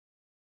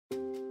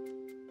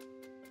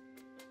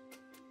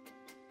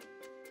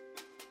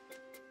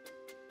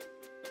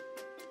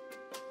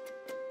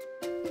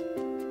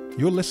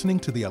You're listening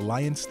to the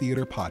Alliance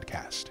Theater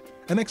Podcast,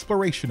 an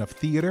exploration of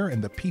theater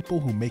and the people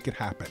who make it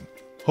happen.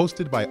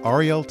 Hosted by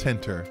Ariel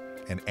Tinter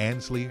and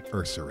Ansley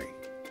Usery.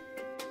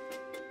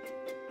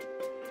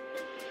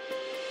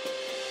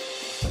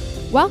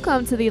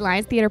 Welcome to the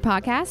Alliance Theater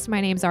Podcast.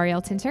 My name's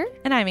Ariel Tinter.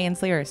 And I'm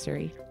Ansley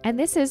Usery. And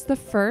this is the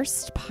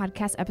first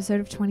podcast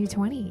episode of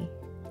 2020.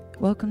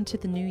 Welcome to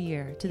the new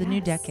year, to the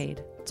new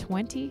decade.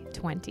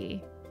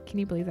 2020. Can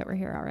you believe that we're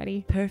here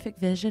already? Perfect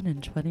vision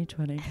in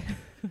 2020.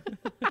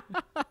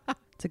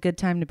 It's a good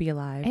time to be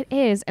alive. It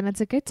is, and it's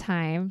a good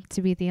time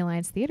to be at the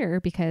Alliance Theater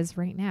because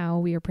right now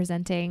we are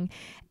presenting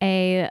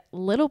a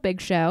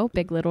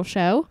big little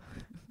show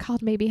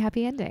called Maybe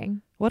Happy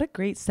Ending. What a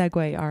great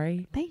segue,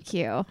 Ari. Thank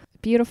you.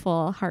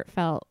 Beautiful,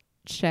 heartfelt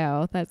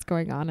show that's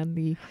going on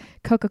the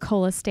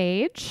Coca-Cola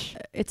stage.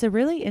 It's a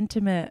really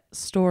intimate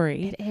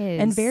story. It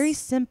is. And very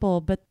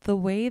simple, but the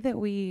way that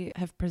we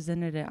have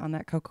presented it on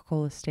that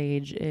Coca-Cola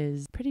stage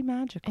is pretty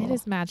magical. It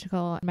is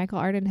magical. Michael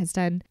Arden has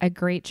done a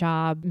great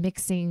job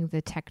mixing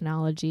the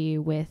technology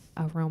with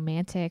a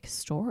romantic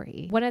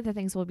story. One of the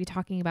things we'll be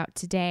talking about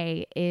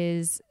today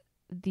is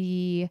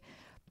the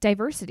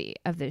diversity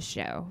of this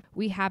show.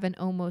 We have an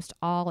almost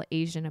all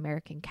Asian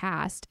American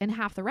cast, and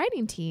half the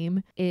writing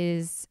team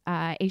is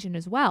Asian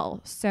as well.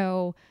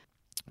 So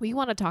we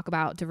want to talk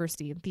about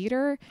diversity in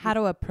theater. How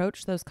to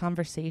approach those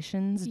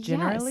conversations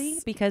generally,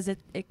 Yes. because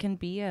it can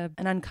be an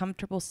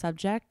uncomfortable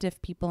subject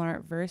if people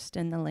aren't versed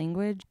in the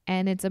language.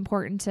 And it's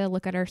important to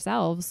look at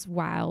ourselves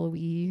while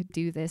we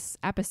do this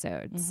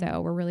episode. Mm-hmm.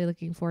 So we're really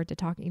looking forward to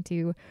talking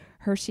to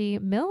Hershey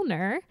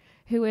Millner,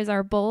 who is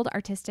our Bold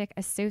Artistic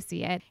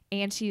Associate.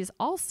 And she is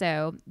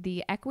also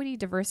the Equity,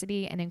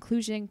 Diversity, and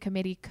Inclusion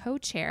Committee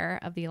co-chair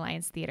of the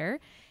Alliance Theater.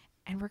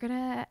 And we're going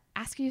to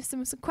ask you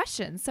some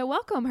questions. So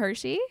welcome,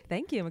 Hershey.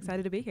 Thank you. I'm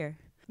excited to be here.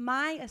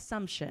 My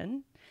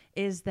assumption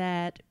is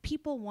that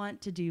people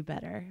want to do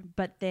better,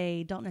 but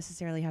they don't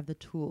necessarily have the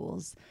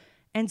tools.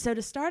 And so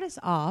to start us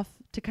off,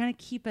 to kind of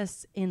keep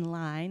us in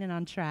line and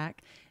on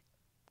track,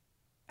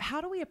 how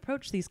do we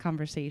approach these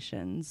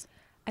conversations?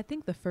 I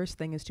think the first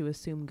thing is to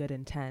assume good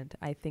intent.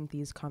 I think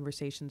these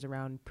conversations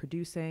around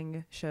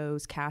producing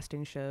shows,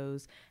 casting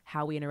shows,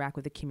 how we interact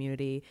with the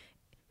community,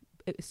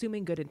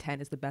 assuming good intent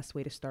is the best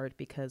way to start,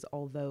 because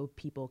although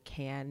people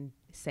can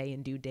say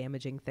and do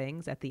damaging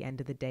things, at the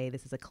end of the day,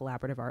 this is a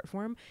collaborative art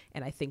form,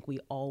 and I think we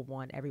all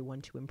want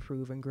everyone to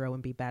improve and grow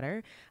and be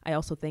better. I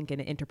also think in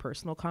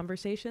interpersonal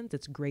conversations,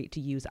 it's great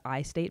to use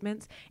I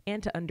statements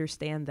and to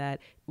understand that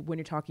when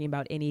you're talking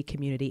about any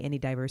community, any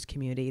diverse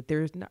community,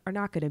 are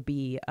not going to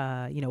be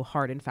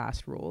hard and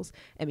fast rules.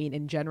 I mean,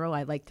 in general,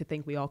 I like to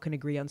think we all can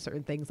agree on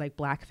certain things like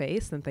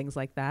blackface and things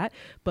like that,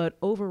 but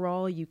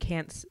overall, you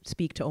can't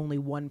speak to only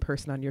one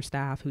person on your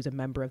staff who's a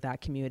member of that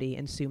community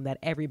and assume that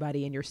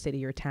everybody in your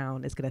city or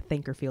town is going to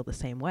think or feel the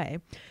same way.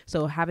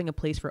 So having a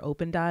place for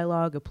open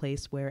dialogue, a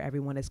place where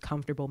everyone is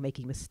comfortable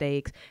making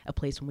mistakes, a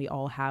place when we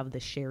all have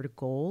the shared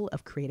goal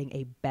of creating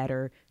a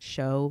better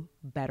show,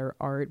 better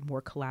art,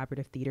 more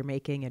collaborative theater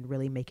making, and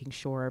really making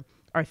sure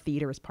our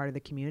theater is part of the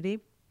community.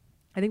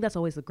 I think that's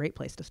always a great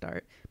place to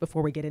start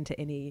before we get into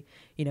any,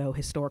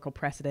 historical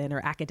precedent or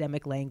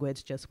academic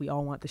language. Just we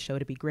all want the show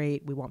to be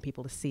great. We want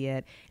people to see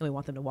it, and we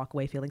want them to walk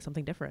away feeling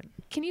something different.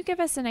 Can you give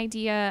us an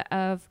idea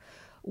of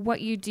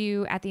what you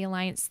do at the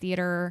Alliance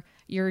Theater,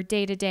 your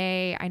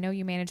day-to-day? I know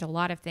you manage a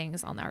lot of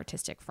things on the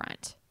artistic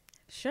front.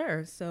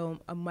 Sure. So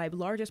my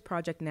largest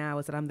project now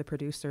is that I'm the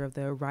producer of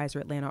the Riser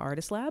Atlanta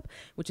Artist Lab,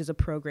 which is a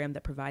program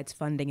that provides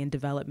funding and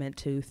development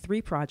to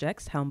 3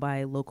 projects helmed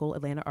by local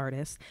Atlanta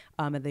artists,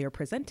 and they are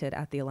presented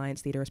at the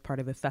Alliance Theater as part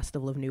of a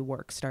festival of new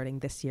work starting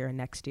this year and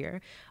next year.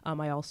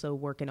 I also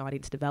work in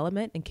audience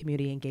development and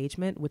community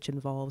engagement, which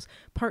involves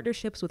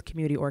partnerships with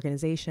community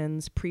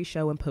organizations,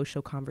 pre-show and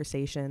post-show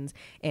conversations,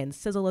 and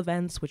sizzle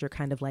events, which are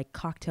kind of like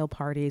cocktail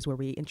parties where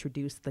we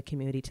introduce the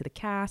community to the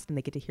cast and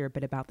they get to hear a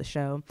bit about the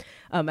show.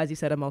 As you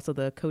said, I'm also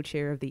the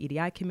co-chair of the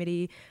EDI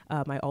committee.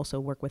 I also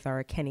work with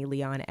our Kenny,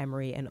 Leon,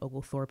 Emery, and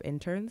Oglethorpe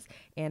interns.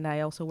 And I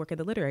also work in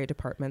the literary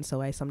department,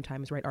 so I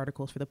sometimes write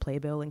articles for the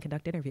Playbill and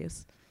conduct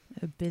interviews.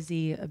 A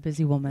busy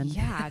woman.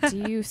 Yeah. Do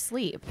you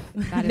sleep?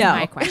 That is No.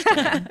 my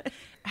question.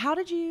 How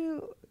did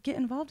you get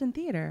involved in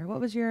theater?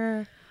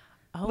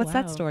 What's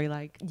that story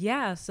like?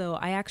 Yeah, so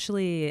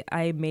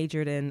I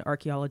majored in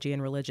archaeology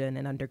and religion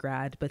in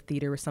undergrad, but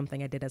theater was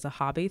something I did as a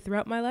hobby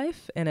throughout my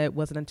life. And it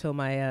wasn't until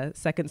my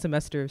second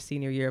semester of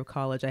senior year of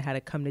college, I had a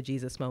come to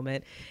Jesus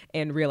moment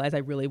and realized I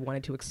really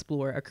wanted to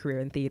explore a career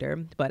in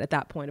theater. But at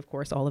that point, of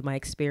course, all of my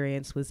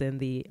experience was in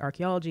the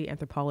archaeology,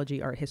 anthropology,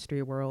 art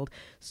history world.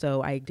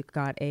 So I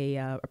got a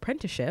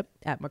apprenticeship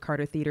at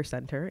McCarter Theater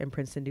Center in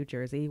Princeton, New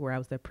Jersey, where I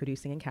was the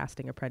producing and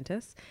casting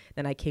apprentice.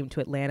 Then I came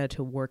to Atlanta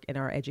to work in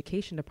our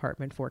education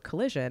department for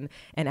Collision,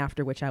 and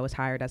after which I was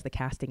hired as the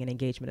casting and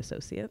engagement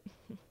associate.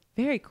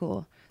 Very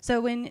cool.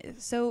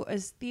 So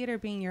as theater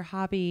being your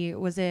hobby,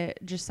 was it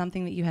just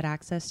something that you had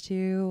access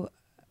to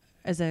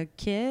as a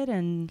kid?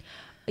 And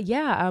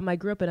Yeah, I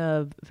grew up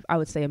in I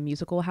would say a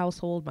musical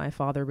household. My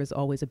father was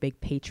always a big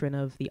patron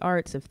of the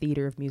arts, of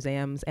theater, of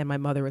museums, and my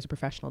mother was a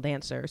professional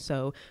dancer.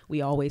 So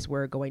we always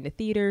were going to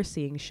theater,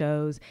 seeing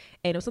shows,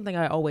 and it was something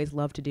I always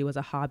loved to do as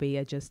a hobby.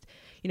 I just,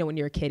 when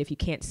you're a kid, if you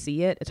can't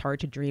see it, it's hard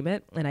to dream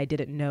it. And I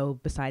didn't know,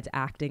 besides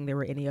acting, there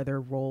were any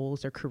other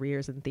roles or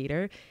careers in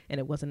theater. And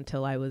it wasn't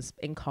until I was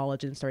in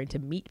college and starting to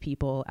meet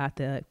people at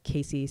the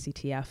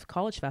KCCTF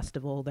College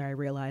Festival that I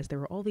realized there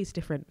were all these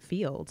different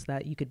fields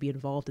that you could be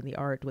involved in the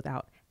art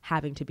without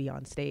having to be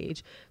on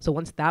stage. So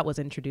once that was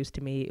introduced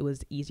to me, it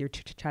was easier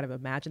to try to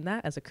imagine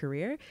that as a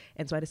career.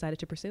 And so I decided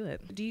to pursue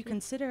it. Do you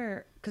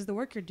consider, because the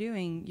work you're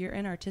doing, you're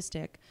in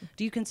artistic,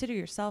 do you consider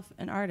yourself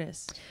an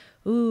artist?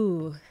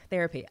 Ooh,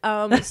 therapy.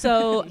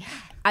 So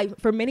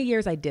for many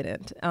years I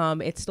didn't.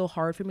 It's still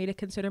hard for me to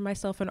consider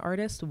myself an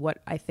artist. What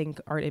I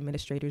think art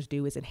administrators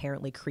do is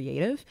inherently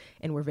creative,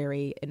 and we're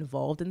very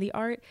involved in the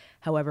art.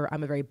 However,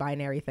 I'm a very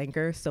binary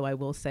thinker, so I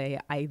will say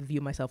I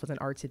view myself as an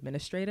arts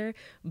administrator,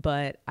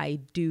 but I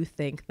do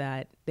think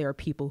that there are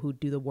people who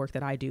do the work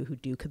that I do who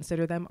do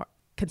consider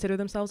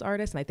themselves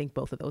artists, and I think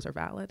both of those are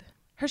valid.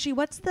 Hershey,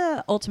 what's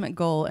the ultimate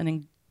goal in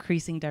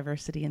increasing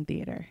diversity in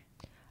theater?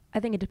 I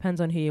think it depends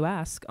on who you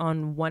ask.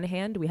 On one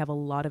hand, we have a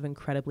lot of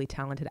incredibly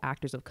talented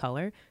actors of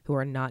color who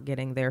are not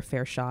getting their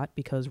fair shot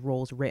because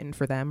roles written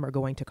for them are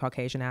going to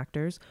Caucasian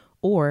actors,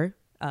 or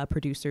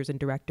producers and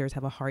directors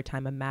have a hard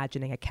time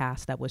imagining a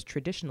cast that was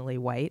traditionally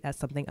white as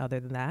something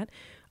other than that.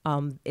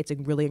 It's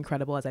really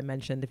incredible, as I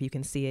mentioned, if you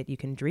can see it, you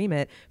can dream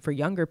it, for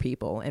younger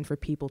people and for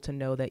people to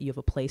know that you have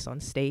a place on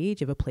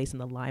stage, you have a place in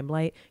the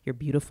limelight, you're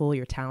beautiful,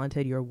 you're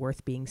talented, you're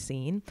worth being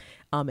seen.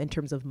 In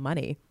terms of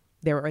money,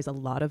 there is a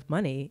lot of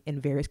money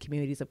in various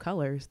communities of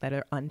colors that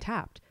are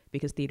untapped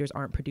because theaters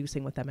aren't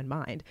producing with them in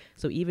mind.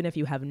 So even if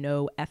you have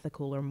no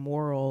ethical or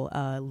moral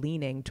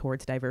leaning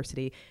towards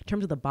diversity, in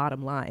terms of the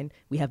bottom line,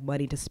 we have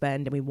money to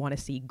spend and we want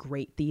to see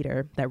great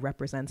theater that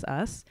represents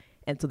us.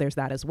 And so there's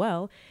that as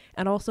well.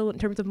 And also in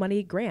terms of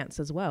money grants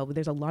as well,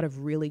 there's a lot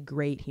of really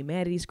great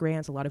humanities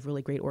grants, a lot of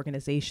really great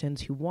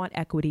organizations who want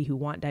equity, who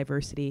want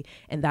diversity,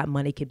 and that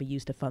money can be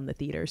used to fund the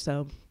theater.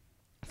 So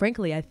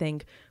frankly, I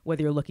think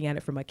whether you're looking at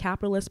it from a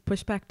capitalist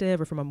perspective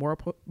or from a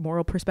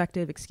moral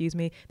perspective,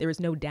 there is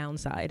no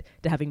downside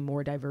to having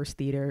more diverse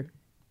theater,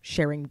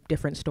 sharing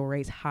different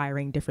stories,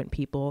 hiring different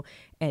people,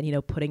 and,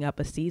 putting up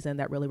a season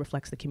that really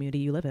reflects the community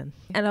you live in.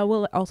 And I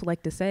will also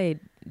like to say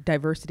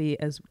diversity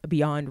as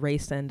beyond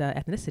race and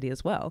ethnicity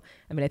as well.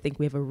 I mean, I think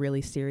we have a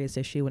really serious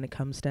issue when it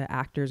comes to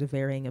actors of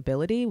varying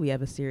ability. We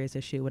have a serious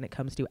issue when it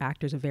comes to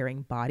actors of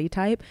varying body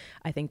type.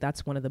 I think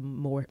that's one of the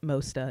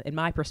most, in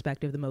my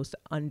perspective, the most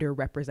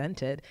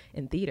underrepresented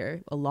in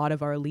theater. A lot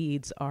of our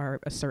leads are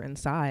a certain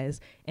size.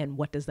 And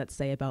what does that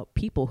say about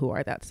people who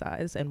are that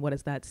size? And what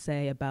does that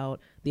say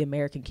about the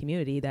American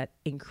community that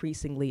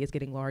increasingly is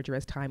getting larger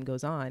as time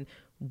goes on?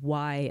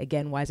 Why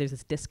is there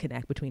this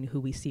disconnect between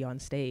who we see on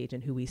stage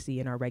and who we see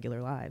in our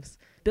regular lives?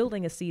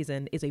 Building a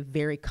season is a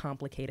very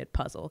complicated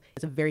puzzle.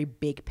 It's a very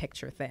big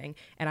picture thing.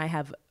 And I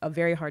have a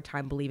very hard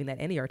time believing that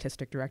any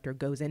artistic director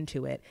goes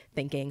into it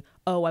thinking,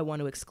 oh, I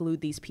want to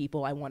exclude these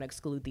people, I want to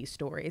exclude these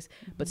stories.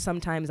 Mm-hmm. But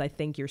sometimes I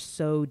think you're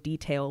so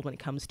detailed when it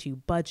comes to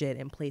budget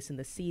and place in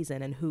the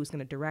season and who's going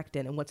to direct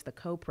it and what's the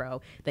co-pro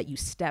that you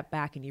step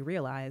back and you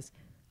realize,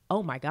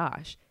 oh my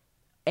gosh,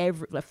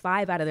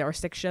 5 out of our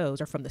 6 shows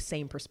are from the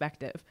same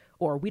perspective,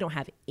 or we don't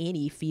have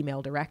any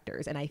female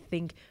directors. And I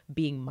think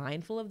being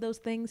mindful of those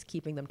things,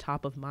 keeping them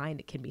top of mind,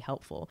 it can be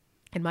helpful.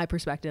 In my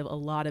perspective, a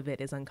lot of it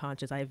is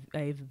unconscious. I've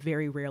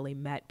very rarely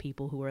met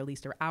people who are at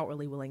least are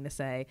outwardly willing to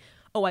say,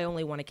 oh, I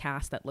only want a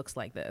cast that looks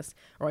like this,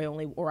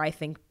 or I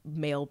think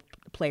male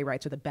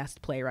playwrights are the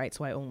best playwrights,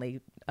 so I only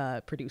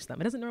produce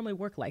them. It doesn't normally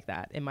work like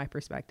that in my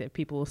perspective.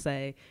 People will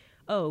say,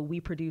 oh,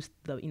 we produce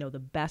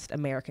the best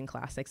American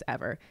classics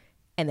ever.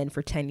 And then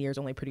for 10 years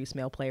only produce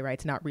male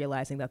playwrights, not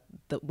realizing that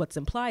what's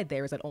implied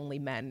there is that only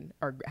men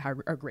are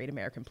great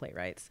American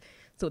playwrights.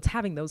 So it's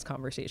having those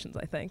conversations,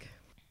 I think.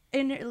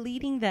 In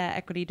leading the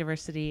equity,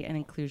 diversity, and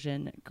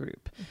inclusion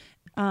group,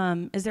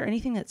 is there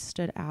anything that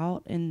stood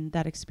out in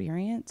that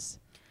experience?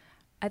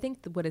 I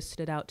think what has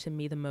stood out to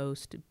me the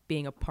most,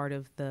 being a part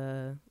of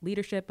the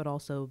leadership, but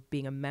also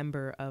being a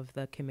member of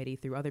the committee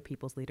through other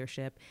people's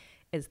leadership,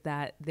 is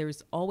that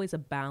there's always a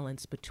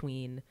balance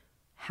between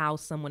how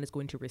someone is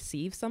going to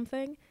receive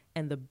something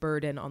and the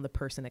burden on the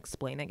person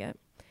explaining it.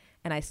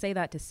 And I say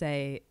that to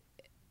say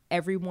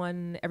every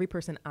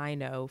person I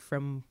know,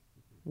 from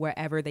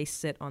wherever they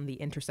sit on the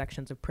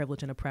intersections of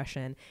privilege and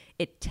oppression,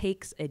 it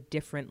takes a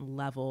different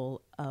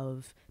level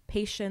of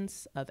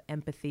patience, of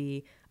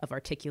empathy, of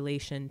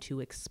articulation to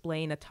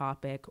explain a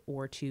topic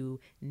or to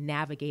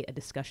navigate a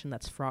discussion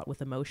that's fraught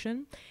with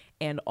emotion.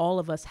 And all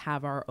of us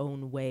have our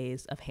own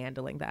ways of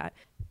handling that.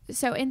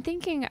 So in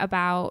thinking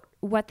about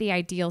what the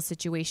ideal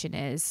situation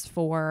is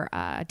for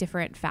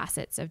different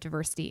facets of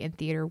diversity in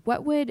theater,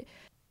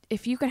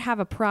 if you could have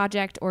a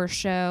project or a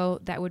show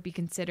that would be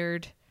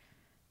considered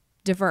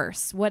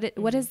diverse, what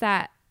does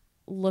that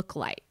look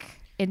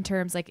like in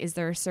terms, like, is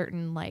there a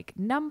certain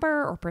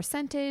number or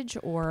percentage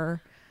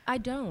or? I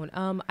don't.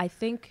 I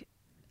think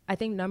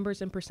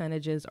numbers and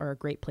percentages are a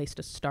great place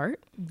to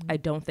start. I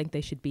don't think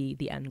they should be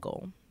the end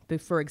goal.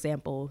 But for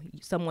example,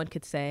 someone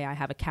could say, I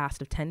have a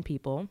cast of 10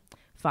 people,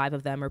 5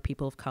 of them are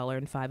people of color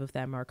and 5 of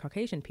them are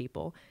Caucasian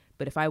people.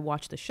 But if I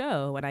watch the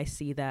show and I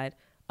see that,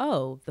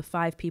 oh, the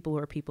 5 people who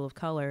are people of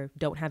color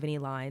don't have any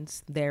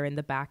lines, they're in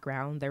the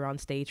background, they're on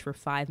stage for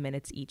 5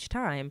 minutes each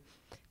time,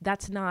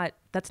 that's not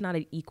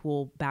an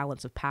equal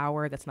balance of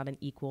power. That's not an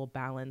equal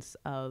balance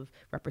of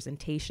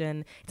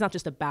representation. It's not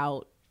just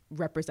about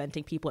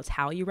representing people, it's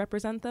how you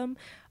represent them.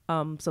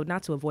 So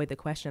not to avoid the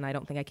question, I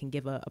don't think I can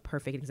give a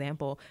perfect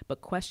example,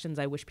 but questions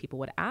I wish people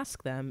would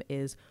ask them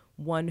is,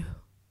 one,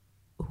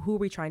 who are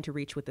we trying to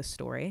reach with this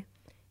story?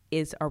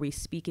 Are we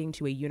speaking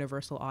to a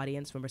universal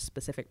audience from a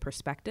specific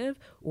perspective,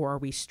 or are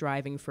we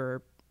striving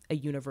for a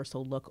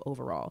universal look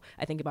overall?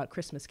 I think about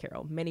Christmas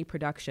Carol. Many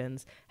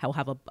productions will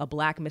have a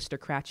black Mr.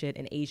 Cratchit,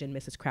 an Asian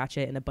Mrs.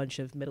 Cratchit, and a bunch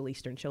of Middle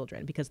Eastern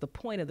children, because the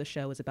point of the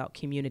show is about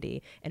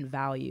community and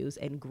values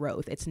and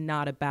growth. It's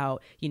not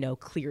about,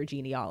 clear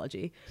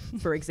genealogy.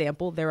 For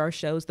example, there are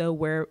shows though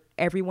where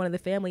everyone in the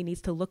family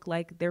needs to look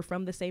like they're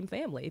from the same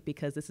family,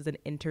 because this is an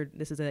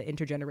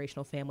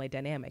intergenerational family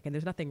dynamic, and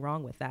there's nothing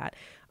wrong with that.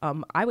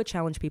 I would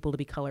challenge people to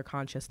be color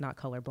conscious, not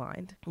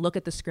colorblind. Look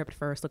at the script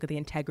first. Look at the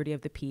integrity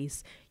of the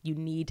piece. You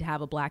need to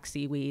have a black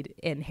seaweed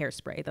in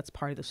Hairspray. That's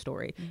part of the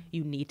story.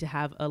 You need to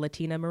have a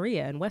Latina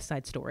Maria in West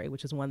Side Story,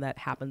 which is one that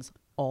happens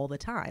all the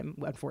time.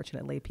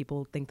 Unfortunately,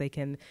 people think they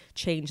can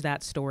change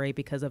that story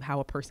because of how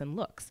a person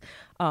looks.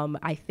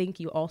 I think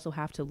you also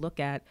have to look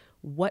at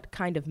what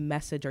kind of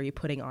message are you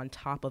putting on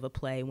top of a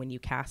play when you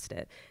cast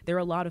it. There are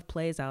a lot of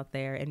plays out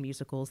there and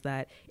musicals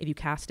that if you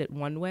cast it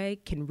one way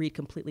can read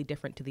completely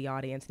different to the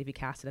audience if you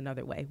cast it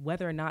another way,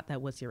 whether or not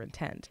that was your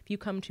intent. If you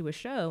come to a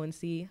show and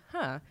see,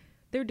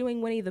 they're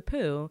doing Winnie the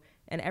Pooh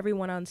and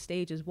everyone on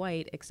stage is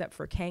white except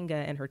for Kanga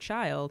and her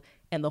child,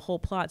 and the whole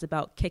plot's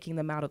about kicking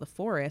them out of the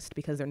forest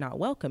because they're not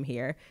welcome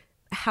here,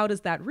 how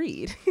does that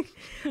read?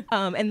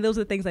 And those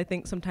are the things I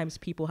think sometimes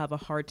people have a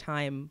hard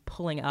time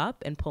pulling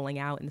up and pulling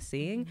out and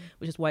seeing,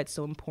 which is why it's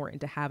so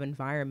important to have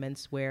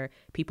environments where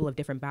people of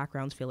different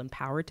backgrounds feel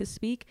empowered to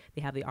speak.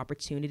 They have the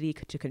opportunity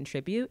to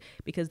contribute,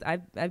 because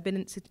I've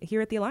been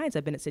here at the Alliance,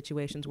 I've been at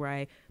situations where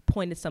I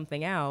pointed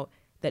something out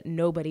that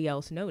nobody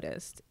else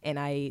noticed. And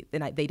they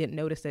didn't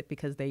notice it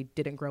because they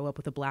didn't grow up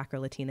with a Black or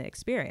Latina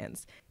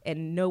experience.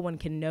 And no one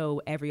can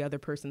know every other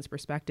person's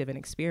perspective and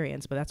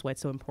experience, but that's why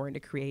it's so important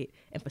to create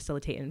and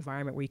facilitate an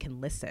environment where you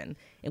can listen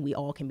and we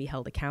all can be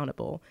held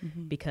accountable.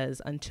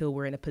 Because until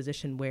we're in a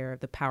position where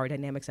the power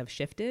dynamics have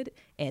shifted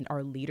and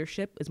our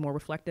leadership is more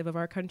reflective of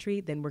our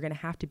country, then we're gonna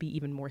have to be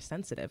even more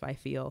sensitive, I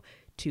feel,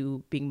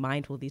 to being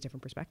mindful of these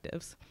different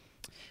perspectives.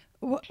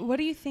 What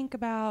do you think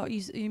about,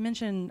 you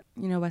mentioned,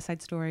 West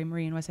Side Story,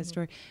 Marie and West Side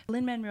Story.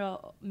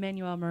 Lin-Manuel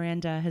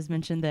Miranda has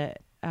mentioned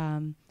that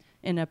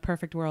in a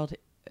perfect world,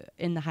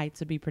 In the Heights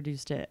would be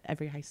produced at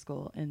every high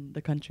school in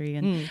the country.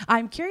 And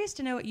I'm curious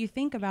to know what you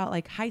think about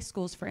like high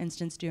schools, for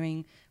instance,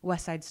 doing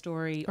West Side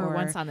Story or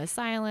Once on This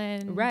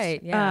Island.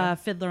 Right, yeah.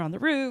 Fiddler on the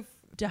Roof.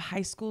 Do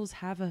high schools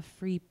have a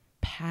free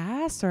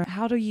pass, or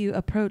how do you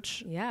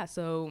approach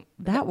so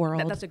that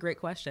world? That's a great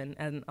question,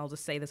 and I'll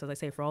just say this as I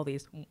say for all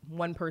these,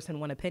 one person,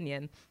 one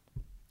opinion.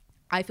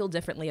 I feel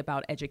differently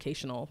about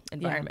educational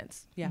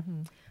environments.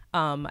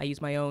 I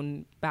use my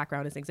own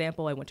background as an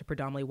example. I went to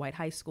predominantly white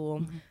high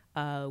school.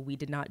 We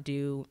did not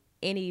do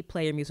any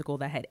play or musical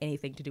that had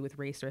anything to do with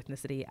race or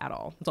ethnicity at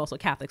all. It's also a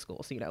Catholic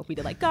school, so we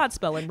did like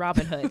Godspell and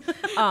Robin Hood.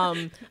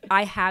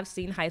 I have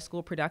seen high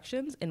school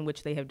productions in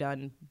which they have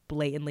done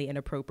blatantly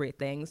inappropriate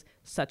things,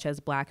 such as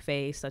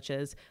blackface, such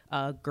as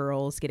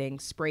girls getting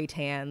spray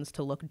tans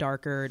to look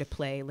darker to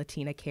play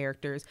Latina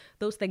characters.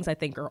 Those things I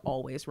think are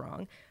always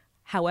wrong.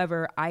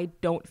 However, I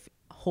don't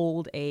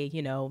hold a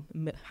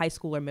high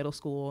school or middle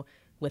school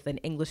with an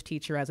English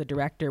teacher as a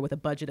director with a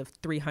budget of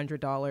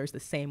 $300 the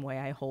same way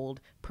I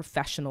hold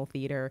professional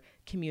theater,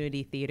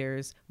 community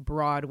theaters,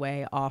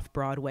 Broadway,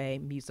 off-Broadway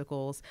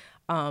musicals.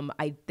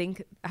 I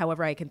think,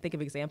 however, I can think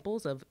of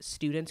examples of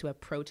students who have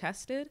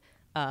protested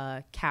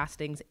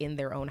castings in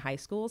their own high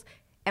schools.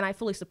 And I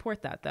fully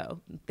support that, though.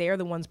 They're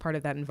the ones part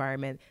of that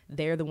environment.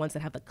 They're the ones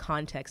that have the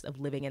context of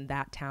living in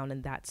that town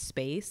and that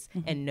space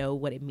and know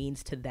what it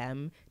means to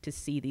them to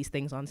see these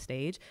things on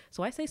stage.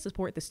 So I say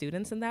support the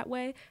students in that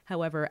way.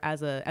 However,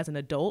 as an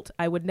adult,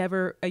 I would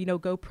never,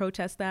 go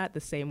protest that the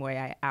same way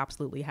I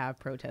absolutely have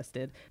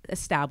protested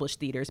established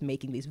theaters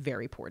making these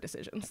very poor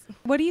decisions.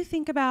 What do you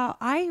think about,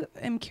 I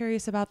am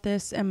curious about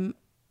this, and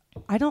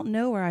I don't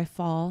know where I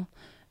fall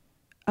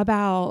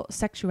about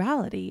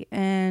sexuality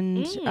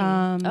and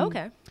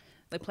okay,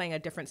 like playing a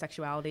different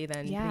sexuality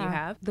than you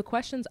have. The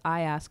questions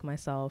I ask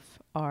myself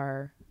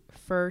are,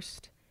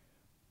 first,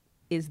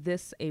 is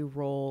this a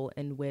role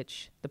in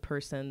which the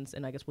person's,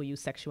 and I guess we'll use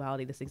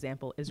sexuality, this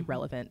example, is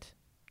relevant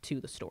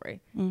to the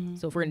story?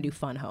 So if we're gonna do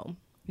Fun Home,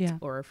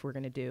 or if we're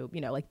gonna do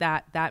like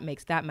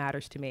that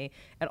matters to me.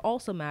 It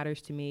also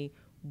matters to me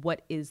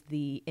what is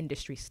the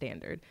industry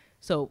standard.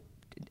 So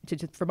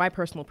from my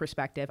personal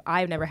perspective,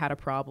 I've never had a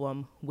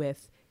problem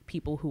with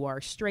people who are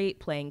straight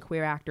playing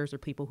queer actors or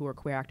people who are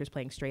queer actors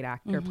playing straight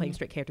or playing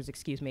straight characters,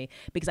 excuse me,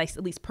 because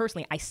at least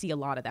personally, I see a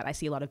lot of that. I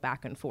see a lot of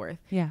back and forth.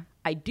 Yeah.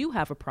 I do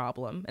have a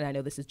problem, and I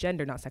know this is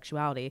gender, not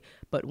sexuality,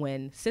 but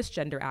when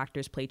cisgender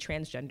actors play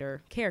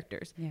transgender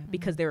characters,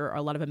 because there are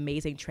a lot of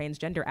amazing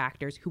transgender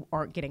actors who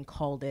aren't getting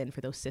called in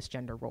for those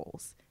cisgender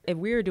roles. If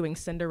we were doing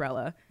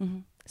Cinderella,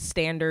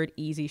 standard,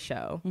 easy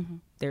show,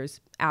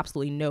 there's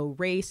absolutely no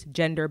race,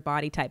 gender,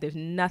 body type. There's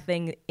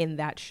nothing in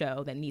that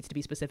show that needs to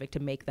be specific to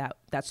make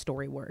that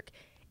story work.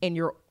 And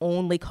you're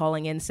only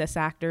calling in cis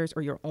actors,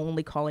 or you're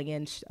only calling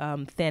in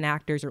thin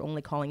actors, or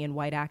only calling in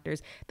white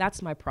actors.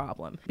 That's my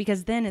problem.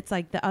 Because then it's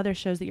like the other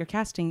shows that you're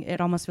casting,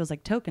 it almost feels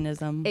like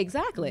tokenism.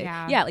 Exactly.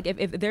 Yeah. Like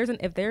if there's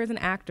an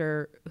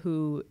actor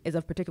who is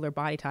of particular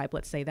body type,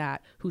 let's say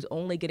that, who's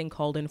only getting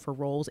called in for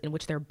roles in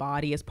which their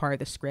body is part of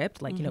the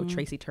script, like, you know,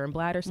 Tracy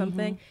Turnblad or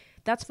something.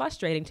 That's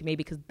frustrating to me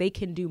because they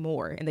can do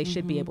more and they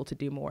should be able to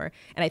do more.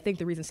 And I think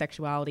the reason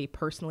sexuality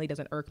personally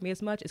doesn't irk me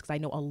as much is because I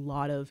know a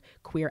lot of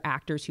queer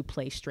actors who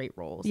play straight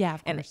roles. Yeah,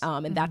 of course.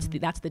 And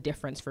that's the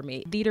difference for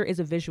me. Theater is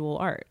a visual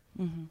art,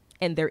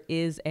 and there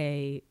is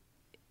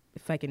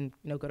if I can,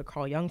 go to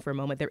Carl Jung for a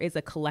moment, there is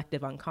a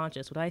collective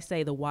unconscious. When I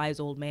say the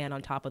wise old man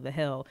on top of the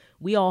hill,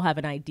 we all have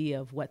an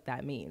idea of what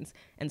that means,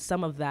 and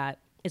some of that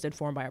is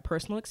informed by our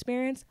personal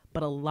experience,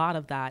 but a lot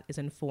of that is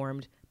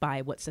informed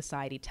by what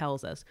society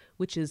tells us,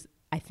 which is,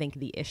 I think,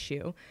 the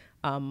issue.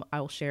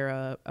 I'll share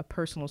a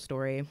personal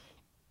story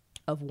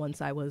of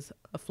once I was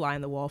a fly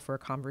on the wall for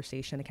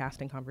a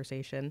casting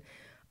conversation,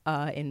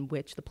 in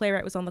which the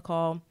playwright was on the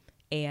call,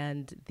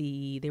 and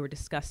they were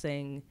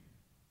discussing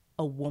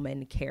a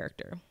woman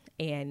character.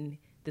 And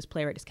this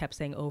playwright just kept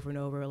saying over and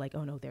over, like,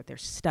 oh no, they're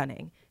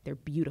stunning, they're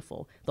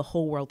beautiful. The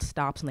whole world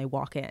stops when they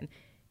walk in.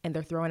 And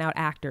they're throwing out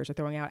actors,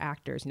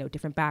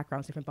 different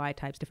backgrounds, different body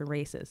types, different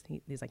races.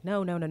 He's like,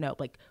 no,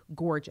 like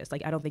gorgeous.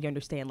 Like, I don't think you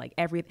understand. Like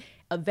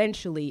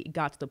eventually it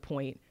got to the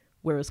point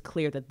where it was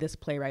clear that this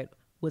playwright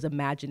was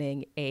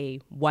imagining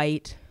a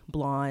white,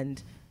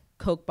 blonde,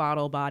 Coke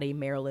bottle body,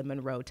 Marilyn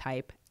Monroe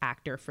type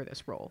actor for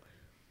this role,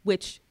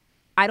 which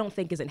I don't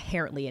think is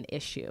inherently an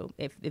issue.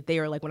 If they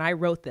are like, when I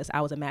wrote this,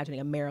 I was imagining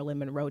a Marilyn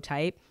Monroe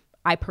type.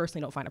 I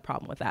personally don't find a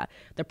problem with that.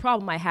 The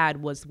problem I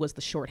had was the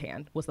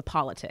shorthand, was the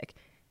politic.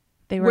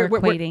 They were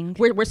equating.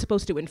 We're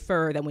supposed to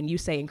infer that when you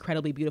say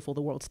incredibly beautiful,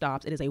 the world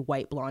stops, it is a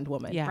white blonde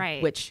woman. Yeah.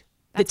 Right. Which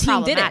That's the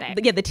team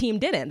didn't. Yeah, the team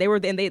didn't. They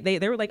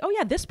were like, oh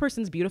yeah, this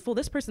person's beautiful,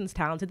 this person's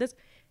talented,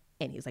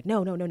 and he's like,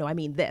 no, I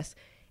mean this.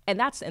 And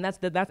that's I'm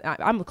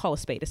gonna call a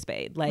spade a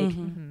spade. Like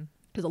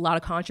there's a lot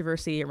of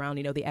controversy around,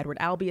 the Edward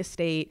Albee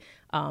estate.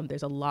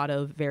 There's a lot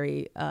of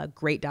very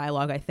great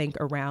dialogue, I think,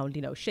 around,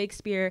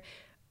 Shakespeare.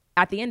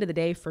 At the end of the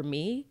day, for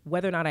me,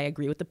 whether or not I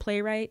agree with the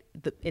playwright,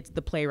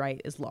 the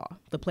playwright is law.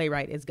 The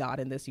playwright is God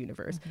in this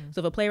universe. So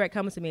if a playwright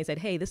comes to me and said,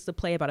 hey, this is a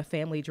play about a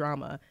family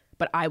drama,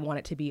 but I want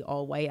it to be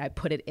all white, I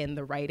put it in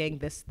the writing,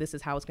 this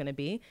is how it's going to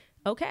be,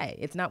 okay.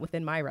 It's not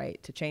within my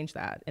right to change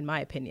that, in my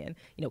opinion.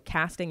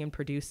 Casting and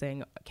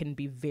producing can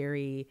be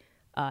very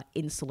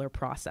insular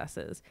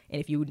processes.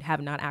 And if you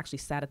have not actually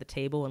sat at the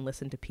table and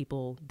listened to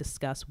people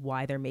discuss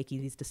why they're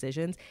making these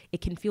decisions, it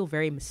can feel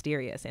very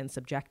mysterious and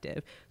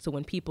subjective. So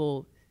when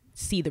people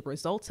see the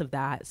results of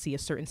that, see a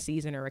certain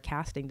season or a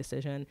casting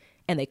decision,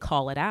 and they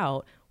call it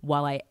out,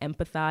 while I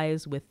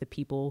empathize with the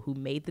people who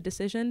made the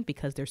decision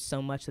because there's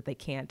so much that they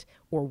can't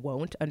or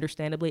won't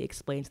understandably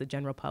explain to the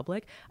general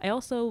public, I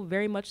also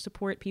very much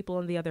support people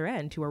on the other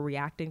end who are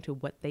reacting to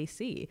what they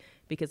see,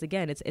 because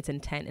again, it's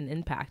intent and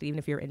impact. Even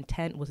if your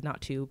intent was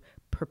not to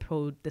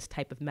propose this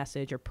type of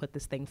message or put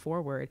this thing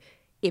forward,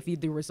 if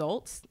the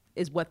results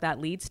is what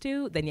that leads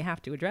to, then you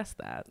have to address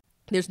that.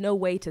 There's no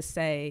way to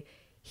say,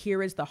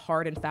 here is the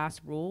hard and fast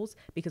rules,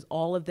 because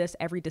all of this,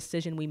 every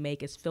decision we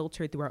make is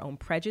filtered through our own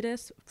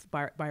prejudice,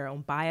 by our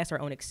own bias,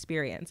 our own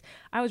experience.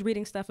 I was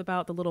reading stuff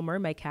about the Little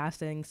Mermaid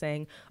casting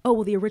saying, oh,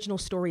 well, the original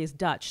story is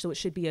Dutch, so it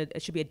should be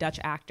a Dutch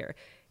actor.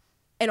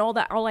 And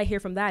all I hear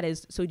from that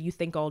is, so do you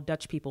think all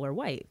Dutch people are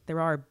white? There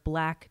are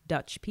Black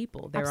Dutch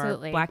people. There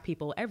Absolutely. are Black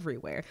people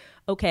everywhere.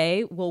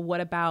 Okay, well,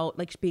 what about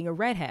like being a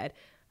redhead?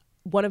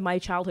 One of my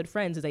childhood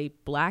friends is a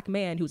Black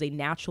man who's a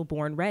natural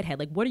born redhead.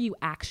 Like, what are you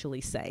actually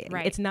saying?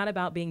 Right. It's not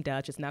about being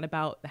Dutch. It's not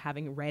about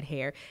having red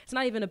hair. It's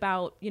not even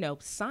about,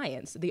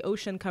 science. The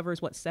ocean covers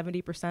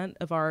 70%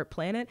 of our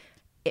planet.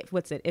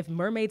 If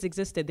mermaids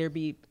existed, there'd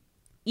be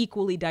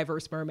equally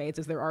diverse mermaids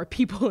as there are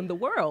people in the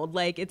world.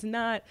 Like, it's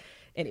not.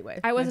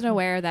 Anyway, I wasn't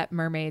aware that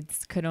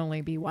mermaids could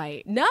only be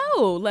white. No,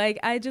 like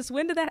I just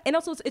went to that. And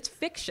also it's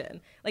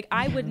fiction. Like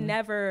I would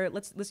never,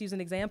 let's use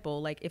an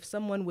example. Like if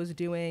someone was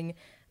doing,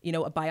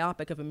 a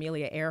biopic of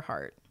Amelia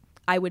Earhart,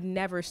 I would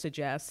never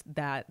suggest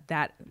that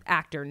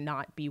actor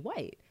not be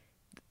white.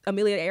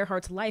 Amelia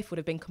Earhart's life would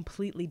have been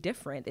completely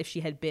different if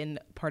she had been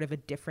part of a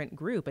different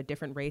group, a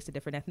different race, a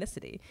different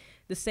ethnicity.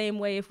 The same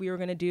way if we were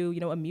going to do,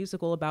 a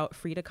musical about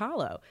Frida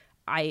Kahlo,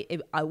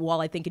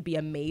 while I think it'd be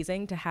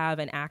amazing to have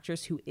an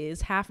actress who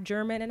is half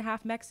German and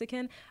half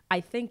Mexican,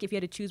 I think if you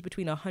had to choose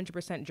between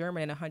 100%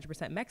 German and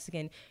 100%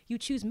 Mexican, you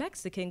choose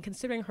Mexican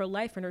considering her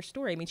life and her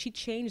story. I mean, she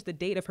changed the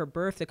date of her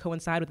birth to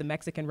coincide with the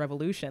Mexican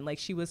Revolution. Like,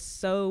 she was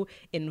so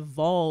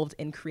involved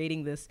in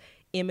creating this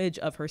image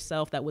of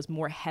herself that was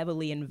more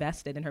heavily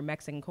invested in her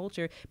Mexican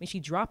culture. I mean, she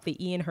dropped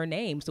the E in her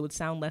name so it would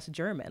sound less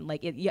German.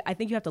 Like, I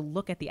think you have to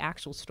look at the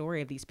actual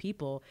story of these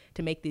people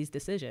to make these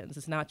decisions.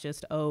 It's not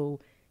just,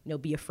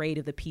 be afraid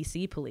of the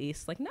PC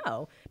police. Like,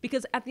 no,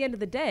 because at the end of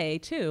the day,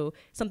 too,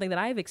 something that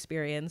I've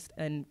experienced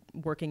and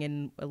living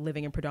in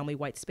predominantly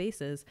white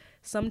spaces,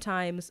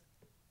 sometimes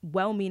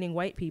well-meaning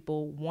white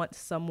people want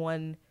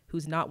someone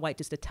who's not white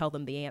just to tell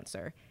them the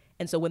answer.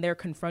 And so when they're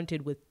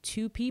confronted with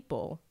two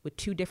people with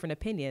two different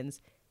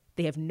opinions,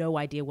 they have no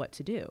idea what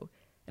to do.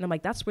 And I'm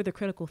like, that's where the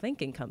critical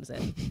thinking comes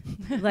in.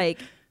 Like,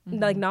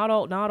 like not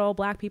all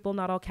Black people,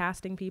 not all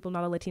casting people,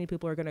 not all Latino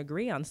people are going to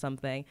agree on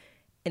something.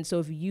 And so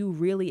if you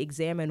really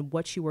examine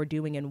what you are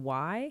doing and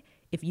why,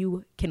 if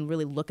you can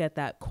really look at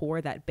that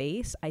core, that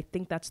base, I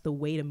think that's the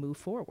way to move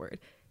forward,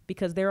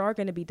 because there are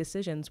going to be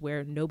decisions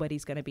where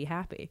nobody's going to be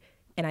happy.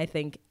 And I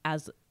think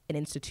as an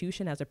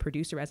institution, as a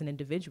producer, as an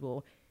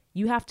individual,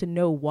 you have to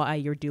know why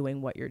you're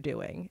doing what you're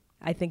doing.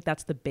 I think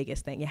that's the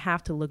biggest thing. You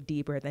have to look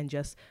deeper than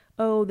just,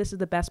 this is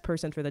the best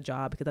person for the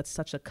job, because that's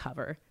such a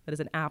cover. That is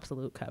an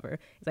absolute cover.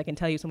 As I can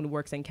tell you, someone who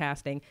works in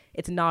casting,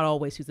 it's not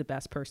always who's the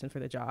best person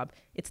for the job.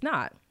 It's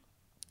not.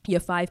 You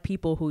have 5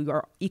 people who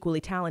are equally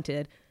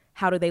talented.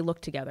 How do they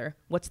look together?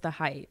 What's the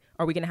height?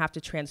 Are we going to have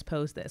to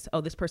transpose this?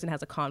 Oh, this person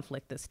has a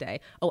conflict this day.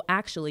 Oh,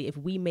 actually, if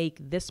we make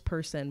this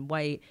person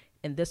white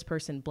and this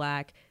person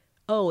Black,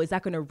 is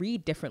that going to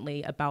read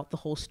differently about the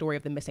whole story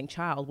of the missing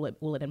child?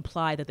 Will it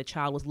imply that the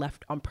child was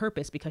left on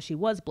purpose because she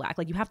was Black?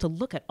 Like, you have to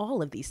look at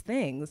all of these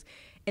things.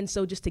 And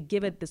so just to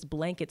give it this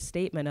blanket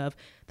statement of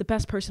the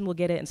best person will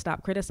get it and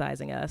stop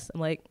criticizing us, I'm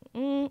like,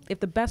 if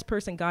the best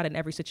person got it in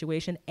every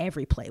situation,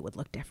 every play would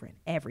look different,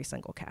 every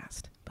single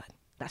cast. But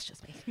that's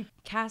just me.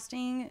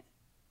 Casting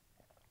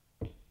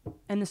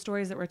and the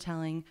stories that we're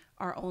telling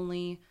are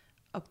only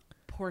a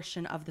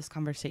portion of this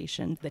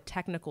conversation. The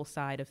technical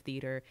side of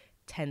theater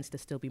tends to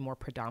still be more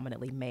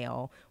predominantly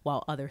male,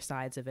 while other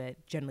sides of it,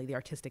 generally the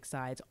artistic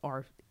sides,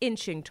 are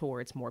inching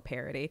towards more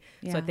parity.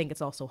 Yeah. So I think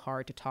it's also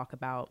hard to talk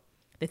about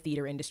the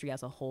theater industry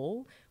as a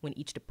whole when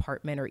each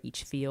department or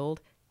each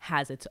field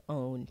has its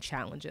own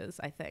challenges,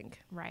 I think.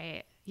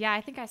 Right. Yeah,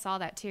 I think I saw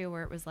that too,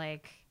 where it was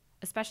like,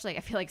 especially I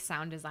feel like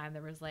sound design,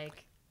 there's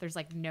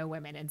like no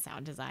women in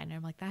sound design. And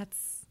I'm like,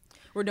 that's...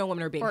 Or no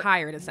women are being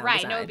hired in sound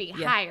design. Right, no being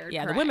hired.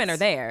 Yeah, correct. The women are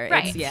there.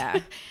 Right.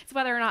 It's it's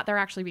whether or not they're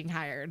actually being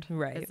hired.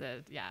 Right.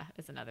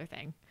 Is another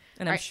thing.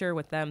 And I'm sure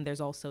with them, there's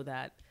also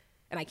that,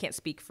 and I can't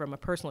speak from a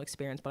personal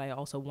experience, but I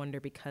also wonder,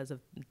 because of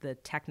the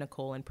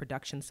technical and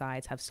production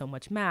sides have so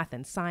much math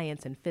and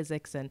science and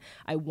physics, and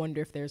I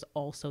wonder if there's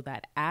also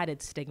that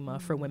added stigma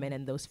for women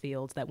in those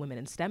fields that women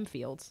in STEM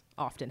fields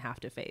often have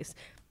to face.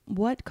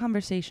 What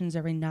conversations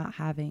are we not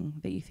having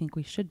that you think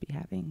we should be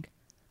having?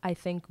 I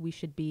think we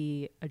should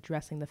be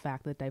addressing the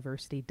fact that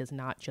diversity does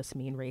not just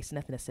mean race and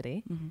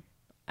ethnicity. Mm-hmm.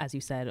 As you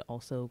said,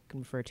 also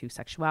can refer to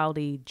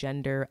sexuality,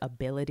 gender,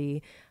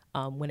 ability.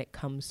 When it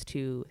comes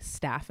to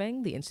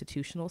staffing, the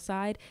institutional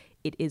side,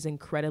 it is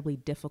incredibly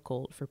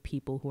difficult for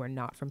people who are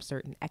not from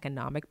certain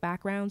economic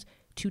backgrounds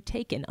to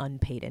take an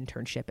unpaid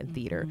internship in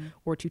theater,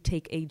 or to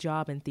take a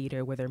job in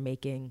theater where they're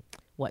making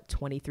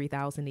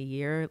 $23,000 a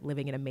year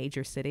living in a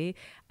major city.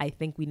 I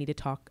think we need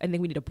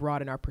to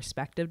broaden our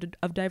perspective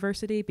of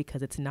diversity,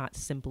 because it's not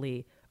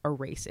simply a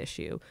race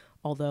issue.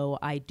 Although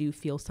I do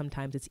feel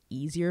sometimes it's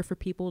easier for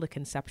people to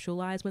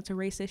conceptualize when it's a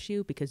race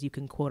issue, because you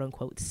can quote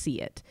unquote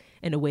see it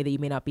in a way that you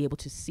may not be able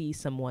to see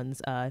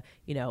someone's,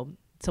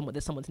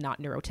 someone's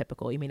not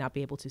neurotypical. You may not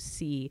be able to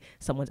see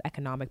someone's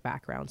economic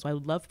background. So I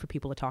would love for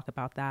people to talk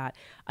about that.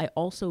 I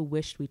also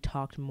wished we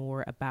talked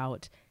more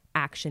about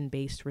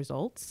action-based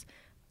results.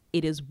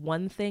 It is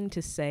one thing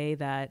to say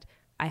that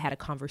I had a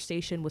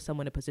conversation with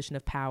someone in a position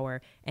of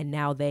power, and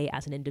now they,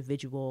 as an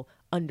individual,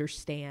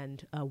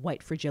 understand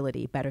white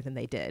fragility better than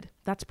they did.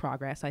 That's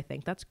progress, I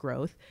think. That's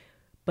growth.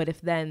 But if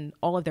then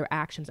all of their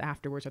actions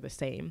afterwards are the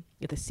same,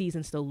 if the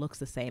season still looks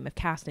the same, if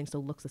casting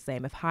still looks the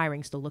same, if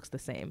hiring still looks the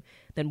same,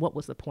 then what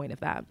was the point of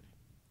that?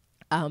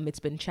 It's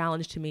been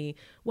challenged to me,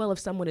 well, if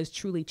someone is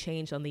truly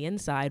changed on the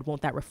inside,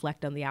 won't that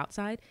reflect on the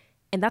outside?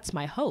 And that's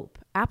my hope.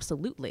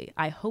 Absolutely.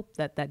 I hope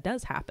that that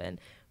does happen.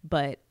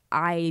 But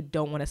I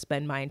don't want to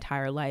spend my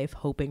entire life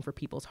hoping for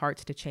people's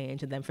hearts to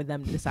change and then for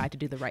them to decide to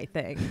do the right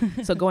thing.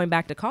 So going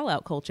back to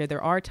call-out culture,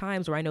 there are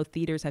times where I know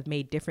theaters have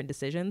made different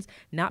decisions,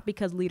 not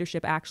because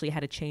leadership actually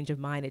had a change of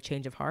mind, a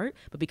change of heart,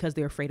 but because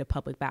they're afraid of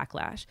public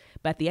backlash.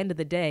 But at the end of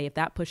the day, if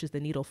that pushes the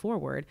needle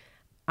forward,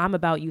 I'm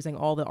about using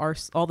all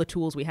the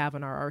tools we have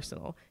in our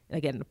arsenal. And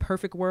again, in a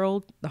perfect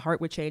world, the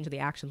heart would change and the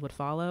actions would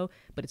follow,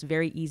 but it's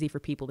very easy for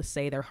people to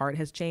say their heart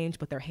has changed,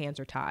 but their hands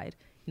are tied.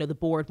 The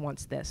board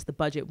wants this, the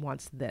budget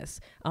wants this.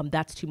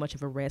 That's too much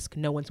of a risk.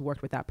 No one's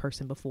worked with that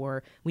person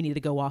before. We need to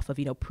go off of,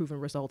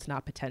 proven results,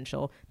 not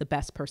potential, the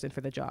best person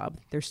for the job.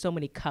 There's so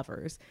many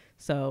covers.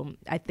 So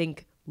I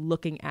think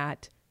looking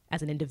at,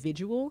 as an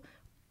individual,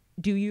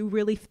 do you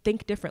really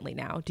think differently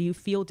now? Do you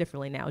feel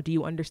differently now? Do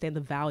you understand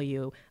the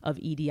value of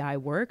EDI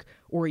work?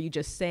 Or are you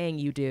just saying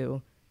you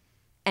do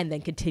and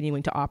then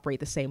continuing to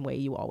operate the same way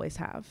you always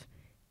have?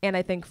 And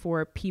I think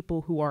for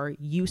people who are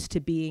used to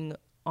being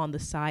on the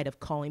side of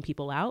calling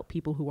people out,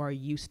 people who are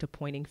used to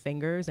pointing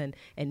fingers and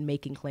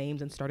making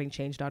claims and starting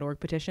change.org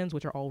petitions,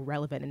 which are all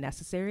relevant and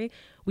necessary,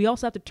 we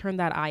also have to turn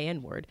that eye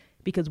inward,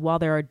 because while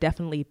there are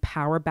definitely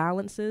power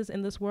balances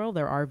in this world,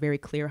 there are very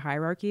clear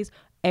hierarchies,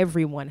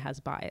 everyone has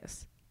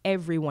bias.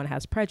 Everyone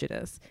has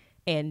prejudice.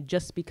 And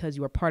just because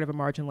you are part of a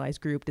marginalized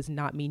group does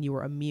not mean you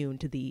are immune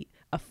to the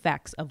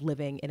effects of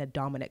living in a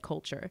dominant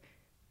culture.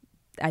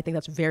 I think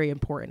that's very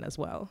important as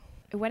well.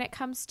 When it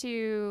comes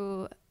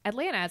to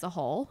Atlanta as a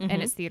whole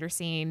and its theater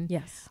scene,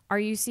 yes, are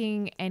you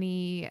seeing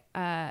any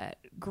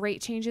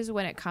great changes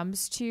when it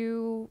comes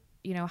to,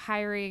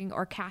 hiring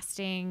or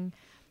casting?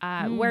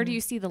 Where do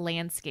you see the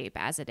landscape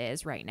as it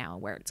is right now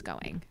and where it's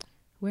going?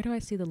 Where do I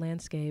see the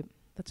landscape?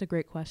 That's a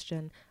great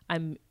question.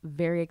 I'm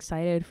very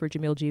excited for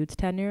Jamil Jude's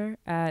tenure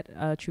at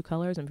True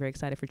Colors. I'm very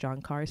excited for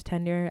John Carr's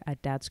tenure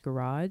at Dad's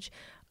Garage.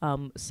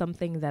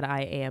 Something that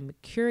I am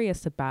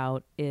curious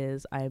about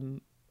is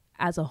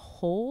as a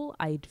whole,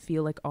 I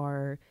feel like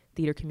our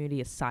theater community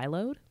is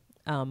siloed.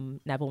 And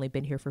I've only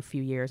been here for a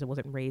few years. I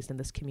wasn't raised in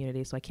this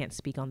community, so I can't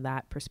speak on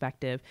that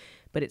perspective.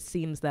 But it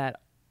seems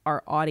that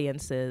our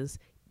audiences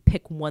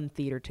pick one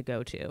theater to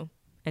go to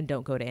and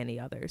don't go to any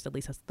others. At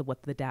least that's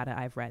what the data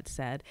I've read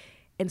said.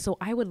 And so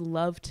I would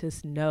love to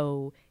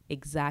know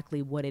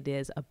exactly what it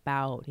is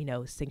about,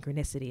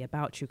 Synchronicity,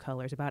 about True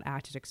Colors, about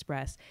Actors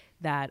Express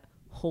that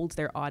holds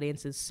their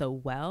audiences so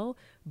well,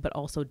 but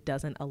also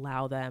doesn't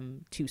allow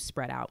them to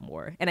spread out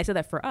more. And I said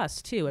that for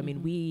us too. I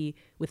mean, we,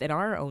 within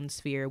our own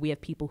sphere, we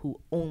have people who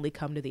only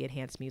come to the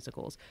enhanced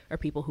musicals or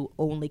people who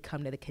only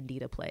come to the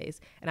Candida plays.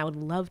 And I would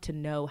love to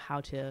know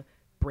how to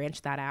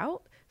branch that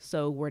out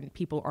so when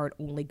people aren't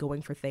only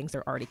going for things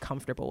they're already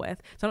comfortable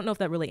with. So I don't know if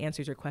that really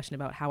answers your question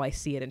about how I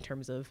see it in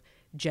terms of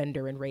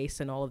gender and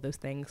race and all of those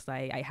things.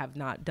 I have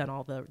not done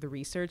all the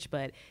research,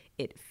 but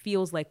it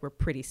feels like we're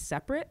pretty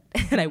separate,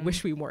 and I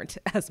wish we weren't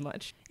as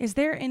much. Is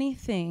there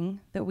anything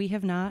that we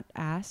have not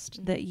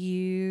asked that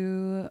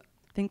you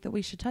think that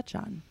we should touch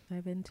on?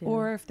 Dive into.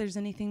 Or if there's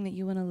anything that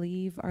you want to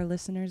leave our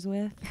listeners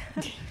with?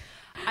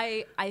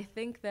 I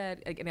think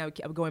that, again,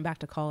 I'm going back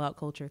to call out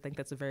culture. I think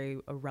that's a very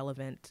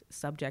relevant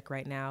subject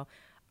right now.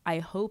 I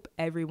hope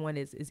everyone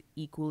is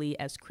equally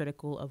as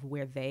critical of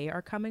where they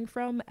are coming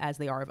from as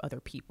they are of other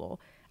people.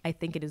 I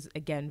think it is,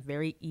 again,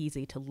 very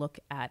easy to look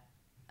at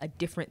a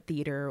different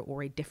theater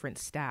or a different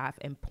staff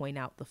and point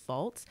out the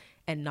faults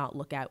and not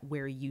look at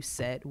where you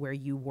sit, where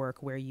you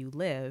work, where you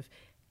live,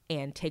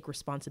 and take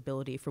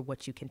responsibility for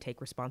what you can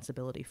take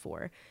responsibility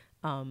for.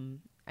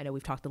 I know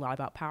we've talked a lot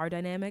about power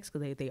dynamics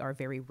because they are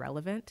very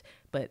relevant,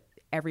 but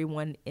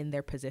everyone in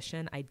their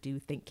position, I do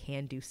think,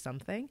 can do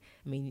something.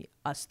 I mean,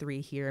 us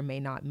three here may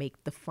not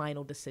make the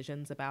final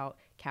decisions about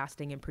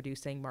casting and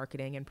producing,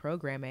 marketing and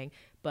programming,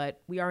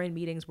 but we are in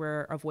meetings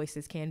where our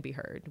voices can be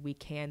heard. We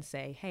can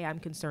say, hey, I'm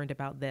concerned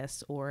about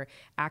this, or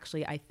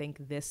actually, I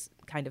think this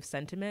kind of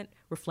sentiment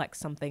reflects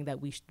something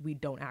that we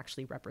don't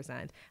actually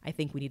represent. I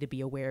think we need to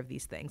be aware of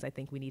these things. I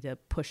think we need to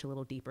push a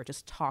little deeper,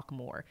 just talk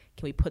more.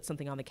 Can we put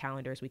something on the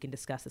calendar so we can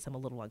discuss this? I'm a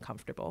little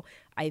uncomfortable.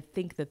 I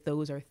think that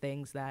those are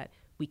things that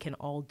we can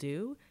all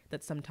do,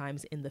 that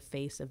sometimes in the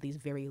face of these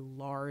very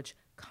large,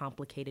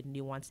 complicated,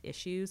 nuanced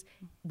issues,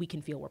 we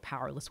can feel we're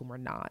powerless when we're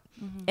not.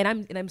 And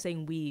I'm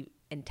saying we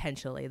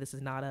intentionally. This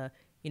is not a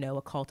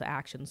call to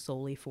action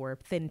solely for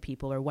thin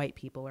people or white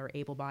people or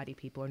able-bodied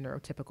people or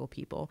neurotypical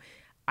people.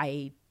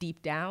 I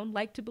deep down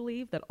like to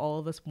believe that all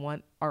of us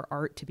want our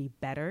art to be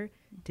better,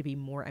 to be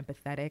more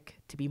empathetic,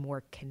 to be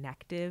more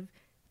connective,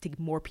 to get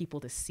more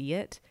people to see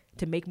it,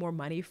 to make more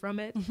money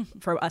from it,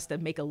 for us to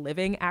make a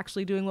living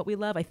actually doing what we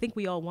love. I think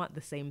we all want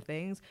the same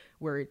things.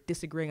 We're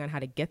disagreeing on how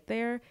to get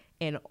there,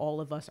 and all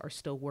of us are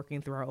still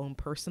working through our own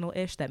personal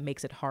ish that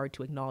makes it hard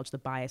to acknowledge the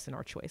bias in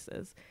our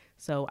choices.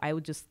 So I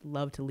would just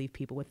love to leave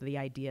people with the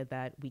idea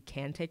that we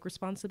can take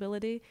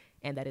responsibility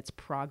and that it's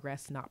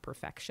progress, not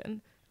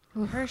perfection.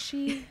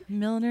 Hershey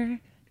Millner,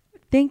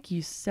 thank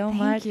you so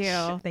much. Thank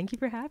you. Thank you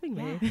for having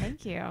me. Yeah,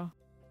 thank you.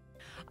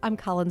 I'm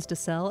Collins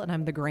DeSelle, and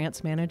I'm the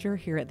grants manager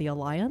here at the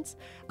Alliance.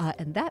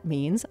 And that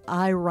means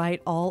I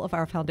write all of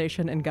our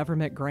foundation and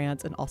government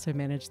grants and also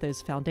manage those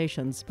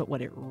foundations. But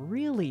what it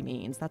really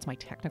means, that's my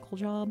technical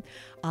job,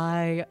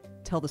 I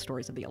tell the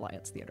stories of the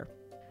Alliance Theater.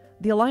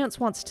 The Alliance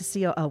wants to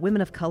see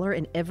women of color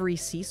in every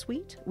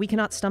C-suite. We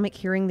cannot stomach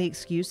hearing the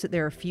excuse that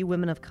there are few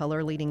women of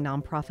color leading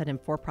nonprofit and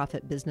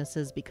for-profit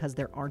businesses because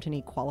there aren't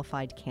any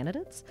qualified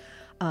candidates.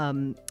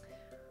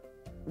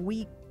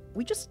 We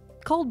we just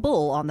called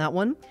bull on that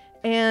one.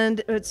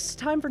 And it's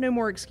time for no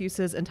more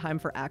excuses and time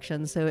for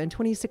action. So in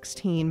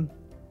 2016,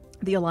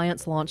 the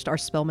Alliance launched our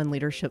Spelman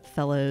Leadership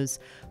Fellows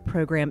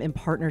program in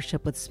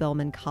partnership with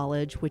Spelman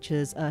College, which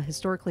is a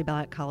historically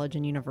black college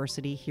and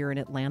university here in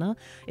Atlanta.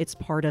 It's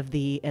part of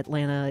the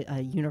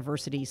Atlanta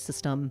university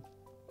system,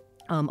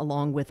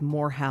 along with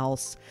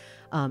Morehouse.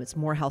 It's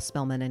Morehouse,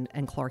 Spelman,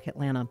 and Clark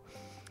Atlanta.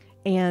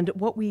 And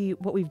what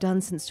we've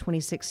done since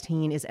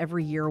 2016 is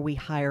every year we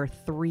hire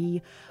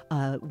 3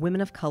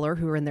 women of color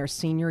who are in their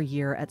senior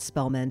year at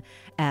Spelman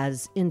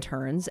as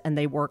interns, and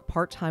they work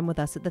part-time with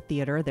us at the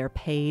theater. They're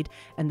paid,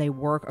 and they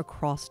work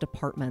across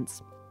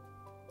departments,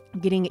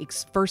 getting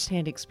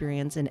firsthand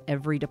experience in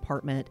every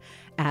department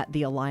at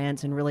the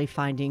Alliance and really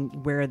finding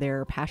where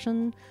their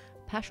passions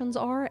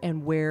are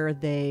and where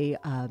they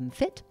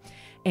fit.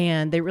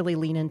 And they really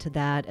lean into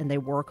that, and they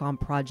work on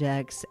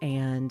projects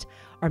and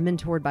are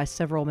mentored by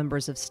several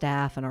members of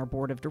staff and our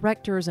board of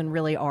directors, and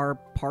really are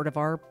part of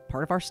our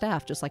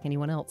staff, just like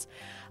anyone else.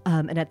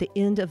 And at the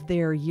end of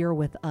their year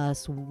with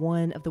us,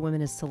 one of the women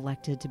is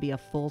selected to be a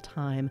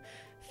full-time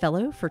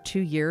fellow for 2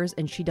 years,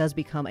 and she does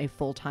become a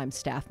full-time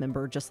staff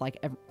member, just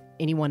like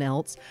anyone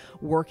else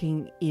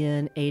working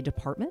in a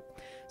department.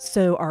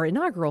 So our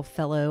inaugural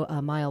fellow,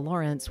 Maya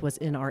Lawrence, was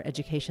in our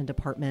education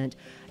department,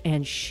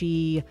 and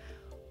she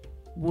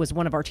was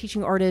one of our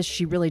teaching artists.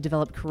 She really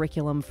developed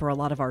curriculum for a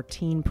lot of our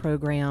teen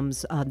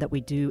programs that we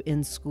do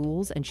in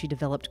schools, and she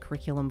developed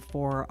curriculum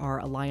for our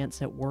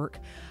Alliance at Work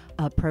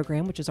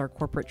program, which is our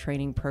corporate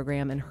training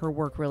program, and her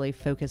work really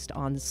focused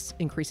on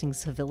increasing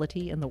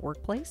civility in the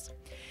workplace.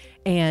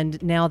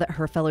 And now that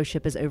her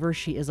fellowship is over,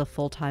 she is a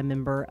full-time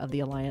member of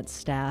the Alliance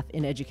staff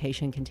in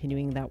education,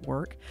 continuing that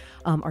work.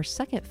 Our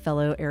second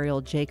fellow,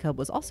 Ariel Jacob,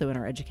 was also in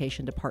our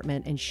education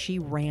department, and she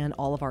ran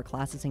all of our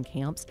classes and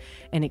camps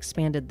and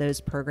expanded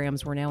those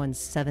programs. We're now in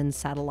 7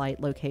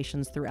 satellite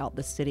locations throughout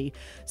the city.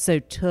 So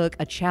took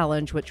a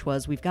challenge, which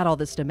was, we've got all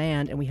this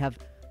demand and we have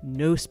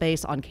no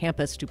space on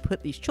campus to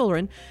put these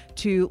children,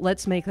 to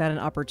let's make that an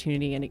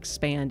opportunity and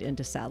expand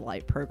into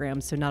satellite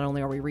programs. So not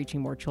only are we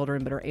reaching more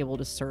children, but are able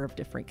to serve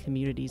different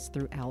communities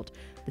throughout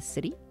the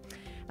city.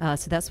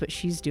 So that's what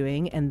she's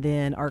doing. And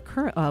then our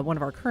current, one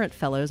of our current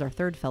fellows, our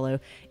third fellow,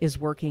 is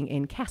working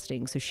in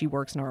casting. So she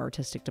works in our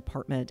artistic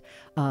department,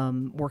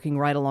 working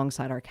right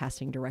alongside our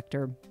casting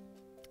director.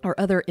 Our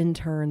other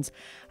interns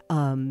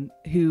who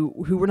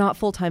were not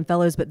full-time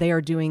fellows, but they are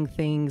doing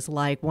things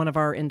like, one of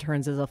our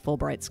interns is a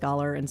Fulbright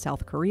scholar in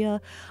South Korea.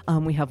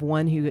 We have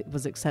one who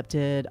was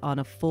accepted on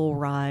a full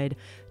ride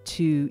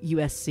to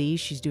USC.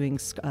 She's doing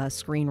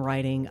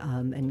screenwriting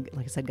and,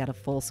 like I said, got a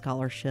full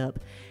scholarship.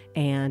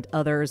 And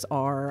others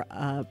are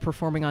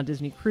performing on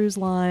Disney Cruise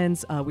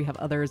Lines. We have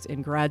others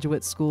in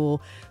graduate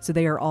school. So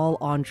they are all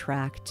on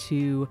track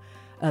to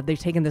they've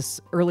taken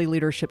this early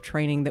leadership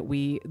training that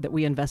we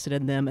invested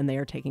in them, and they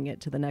are taking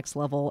it to the next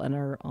level and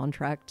are on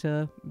track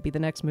to be the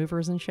next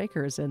movers and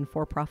shakers in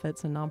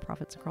for-profits and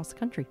nonprofits across the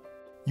country.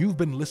 You've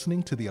been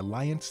listening to the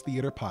Alliance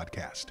Theater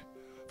Podcast.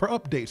 For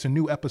updates and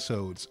new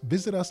episodes,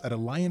 visit us at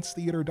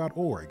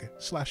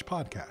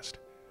alliancetheater.org/podcast.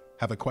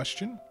 Have a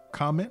question,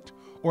 comment,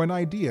 or an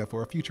idea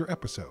for a future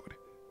episode?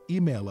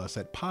 Email us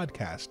at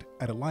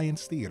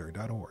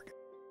podcast@alliancetheater.org.